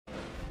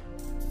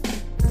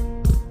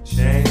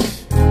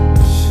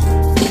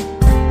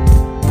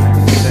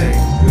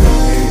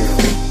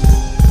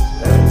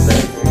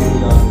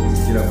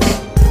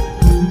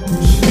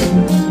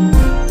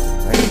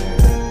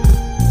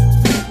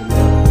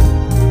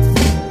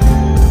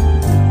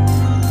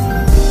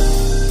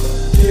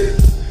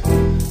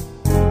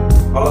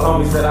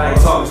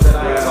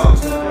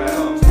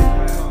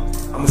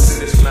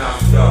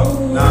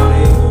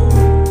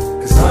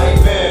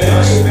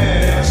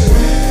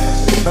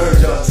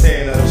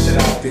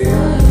locked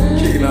in,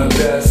 kicking on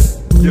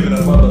desk, giving a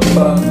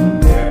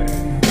motherfucker.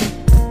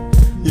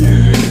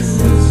 Yeah.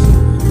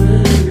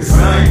 Cause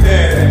I ain't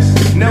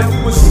that. Now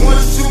we was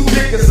once two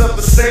niggas of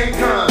the same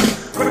kind.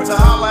 Quick to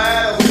holler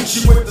at her,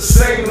 she with the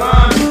same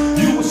line.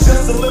 You was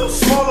just a little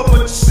smaller,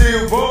 but you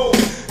still bold.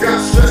 Got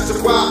stressed to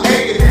YA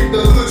and hit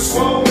the hood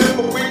swole.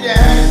 Remember when you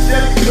had a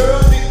Chevy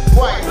girl, didn't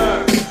quite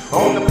learn.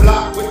 On the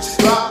block with your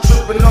block,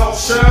 tripping off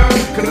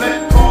Sherm.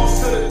 Collect calls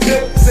to the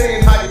tip,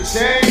 saying how you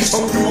changed.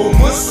 Oh, you a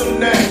Muslim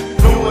now,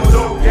 no one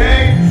dope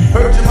gang.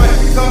 Heard you might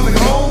be coming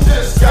home,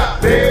 just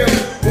got bail.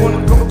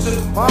 Wanna go to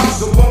the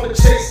box or wanna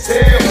chase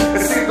tail.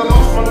 It seems I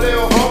lost my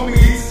little homie,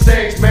 he's a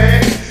changed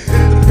man.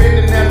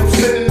 Independent and I'm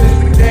sitting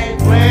in the game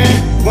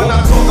plan. When I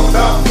talk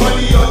about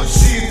money, all you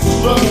see is the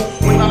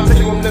struggle. When I tell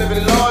you I'm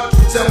living large,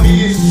 you tell me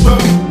it's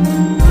trouble.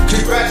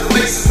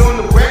 Congratulations on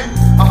the wreck.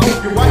 I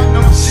hope your wife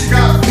knows she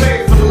got a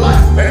play for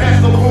life. And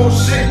that's no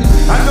bullshit.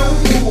 I know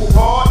you were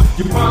hard,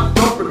 you probably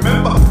don't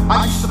remember.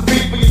 I used to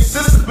pay for your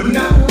sister, but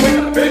now